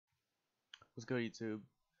What's good, YouTube?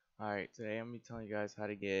 Alright, today I'm going to be telling you guys how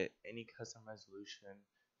to get any custom resolution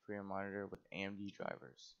for your monitor with AMD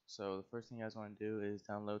drivers. So the first thing you guys want to do is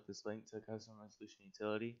download this link to custom resolution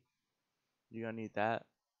utility. You're going to need that,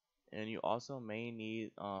 and you also may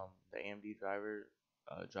need the AMD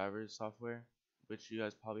drivers software, which you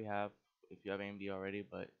guys probably have if you have AMD already,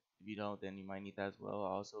 but if you don't, then you might need that as well.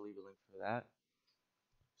 I'll also leave a link for that.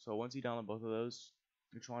 So once you download both of those,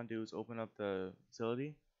 what you want to do is open up the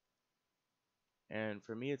utility. And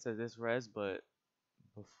for me, it says this res, but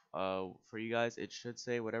for you guys, it should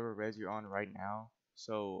say whatever res you're on right now.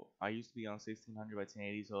 So I used to be on 1600 by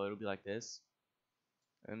 1080, so it'll be like this.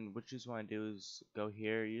 And what you just want to do is go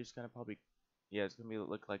here. You're just gonna probably, yeah, it's gonna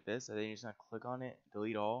look like this. And then you're just gonna click on it,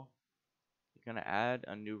 delete all. You're gonna add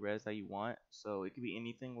a new res that you want. So it could be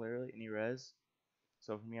anything, literally any res.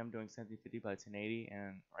 So for me, I'm doing 1750 by 1080,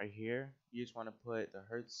 and right here, you just want to put the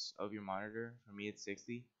hertz of your monitor. For me, it's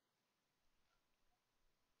 60.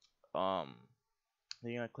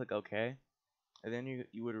 Then you're gonna click OK, and then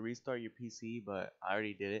you would restart your PC, but I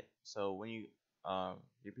already did it. So when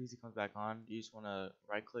your PC comes back on, you just wanna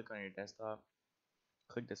right click on your desktop,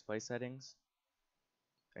 click display settings,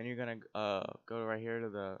 and you're gonna go right here to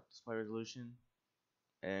the display resolution,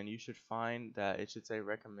 and you should find that it should say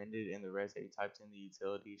recommended in the res that you typed in the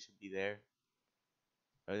utility. It should be there.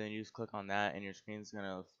 And then you just click on that, and your screen's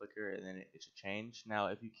gonna flicker, and then it should change. Now,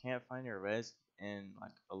 if you can't find your res in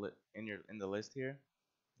like in the list here,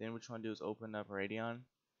 then what you want to do is open up Radeon.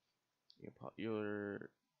 You're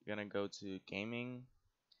gonna go to gaming,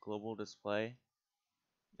 global display,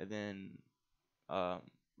 and then um,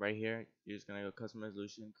 right here you're just gonna go custom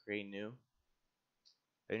resolution, create new.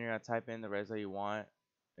 Then you're gonna type in the res that you want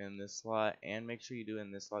in this slot, and make sure you do it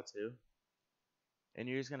in this slot too. And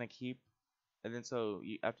you're just gonna keep, and then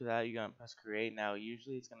after that you're gonna press create. Now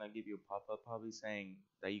usually it's gonna give you a pop-up probably saying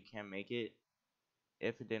that you can't make it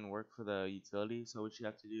if it didn't work for the utility. So what you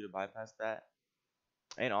have to do to bypass that,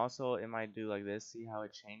 and also it might do like this. See how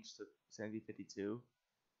it changed to 7052?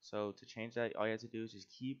 So to change that, all you have to do is just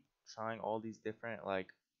keep trying all these different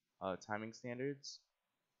timing standards.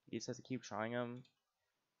 You just have to keep trying them,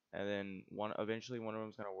 and then eventually one of them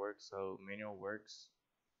is gonna work. So manual works.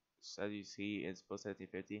 So as you see, it's both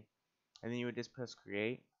 7050, and then you would just press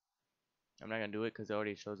create. I'm not gonna do it because it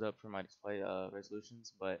already shows up for my display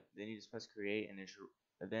resolutions. But then you just press create,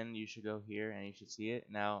 and then you should go here and you should see it.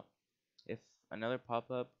 Now, if another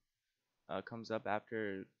pop-up comes up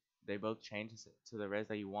after they both change to the res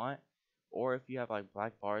that you want, or if you have like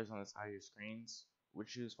black bars on the side of your screens,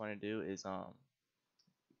 what you just want to do is go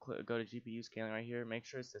to GPU scaling right here, make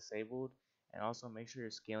sure it's disabled, and also make sure your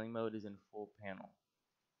scaling mode is in full panel.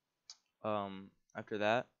 After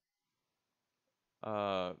that,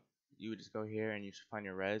 you would just go here and you should find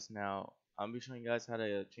your res. Now I'll be showing you guys how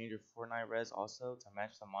to change your Fortnite res also to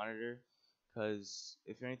match the monitor, because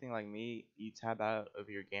if you're anything like me, you tab out of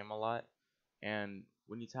your game a lot, and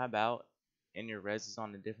when you tab out and your res is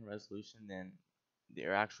on a different resolution than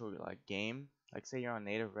your actual game, like say you're on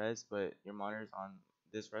native res but your monitor's on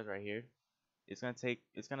this res right here, it's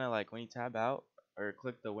gonna when you tab out or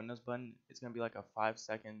click the Windows button, it's gonna be like a 5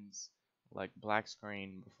 seconds black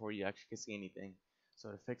screen before you actually can see anything. So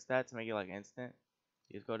to fix that, to make it instant,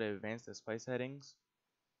 you just go to advanced display settings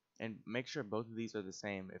and make sure both of these are the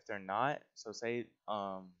same. If they're not, say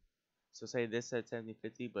this said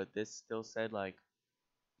 7050 but this still said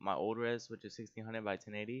my old res, which is 1600 by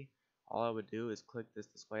 1080, all I would do is click this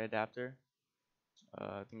display adapter.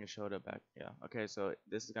 I think it showed up back. Yeah. Okay, so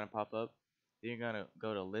this is gonna pop up. Then you're gonna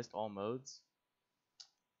go to list all modes,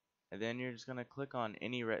 and then you're just gonna click on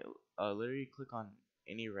literally click on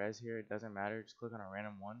any res here. It doesn't matter. Just click on a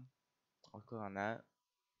random one. I'll click on that.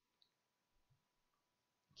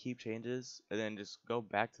 Keep changes, and then just go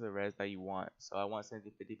back to the res that you want. So I want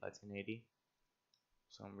 1750 by 1080.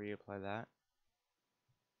 So I'm reapply that.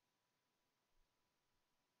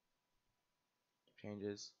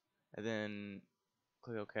 Changes, and then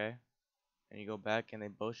click OK, and you go back, and they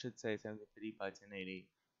both should say 1750 by 1080,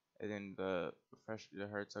 and then refresh the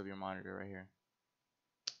hertz of your monitor right here.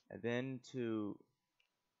 And then to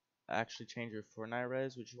actually change your Fortnite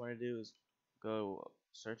res, what you want to do is go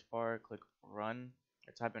search bar, click run,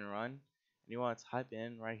 or type in run, and you want to type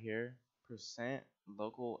in right here percent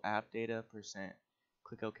local app data percent.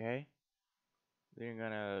 Click OK. Then you're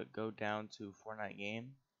gonna go down to Fortnite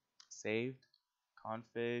game, saved,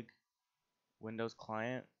 config, Windows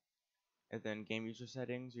client, and then game user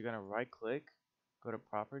settings. You're gonna right click, go to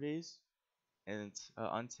properties, and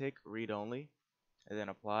untick read only, and then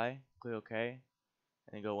apply, click OK,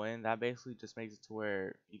 and then go in. That basically just makes it to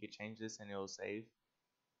where you can change this and it'll save.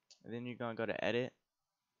 And then you're gonna go to edit,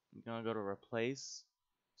 you're gonna go to replace.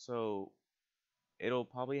 So it'll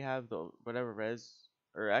probably have the whatever res,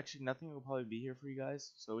 or actually nothing will probably be here for you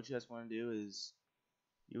guys. So what you guys want to do is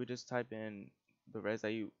you would just type in the res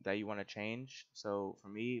that you want to change. So for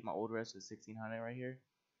me, my old res is 1600 right here.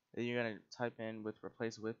 Then you're gonna type in with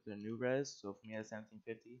replace with the new res. So for me, that's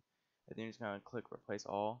 1750. And then you're just gonna click replace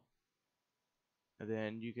all. And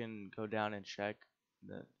then you can go down and check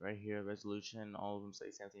the right here resolution. All of them say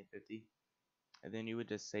 1750. And then you would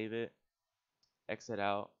just save it, exit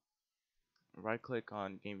out, right click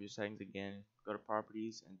on game view settings again, go to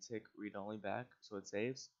properties and tick read only back so it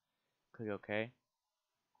saves. Click OK.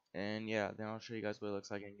 And yeah, then I'll show you guys what it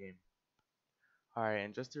looks like in game. Alright,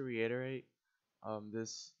 and just to reiterate,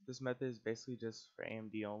 this method is basically just for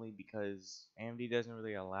AMD only because AMD doesn't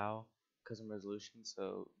really allow custom resolution,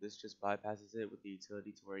 so this just bypasses it with the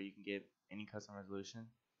utility to where you can get any custom resolution.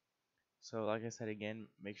 So like I said again,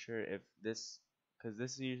 make sure if this, because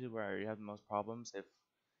this is usually where you have the most problems, if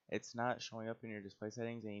it's not showing up in your display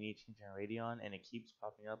settings and you need to change your Radeon and it keeps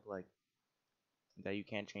popping up like that you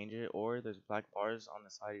can't change it, or there's black bars on the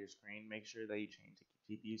side of your screen, make sure that you change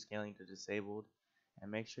the GPU scaling to disabled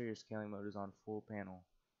and make sure your scaling mode is on full panel.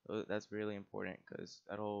 That's really important because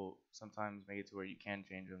that'll sometimes make it to where you can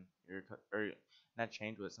change them, or not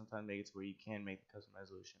change, but sometimes make it to where you can make the custom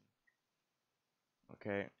resolution.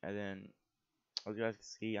 Okay, and then as you guys can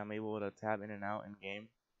see, I'm able to tab in and out in game.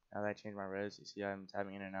 Now that I changed my res, you see I'm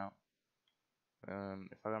tabbing in and out.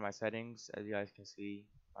 If I go to my settings, as you guys can see,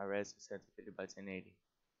 my res is set to 50 by 1080.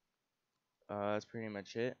 That's pretty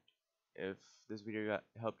much it. If this video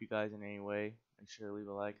helped you guys in any way, make sure to leave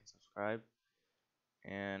a like and subscribe.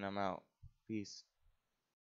 And I'm out. Peace.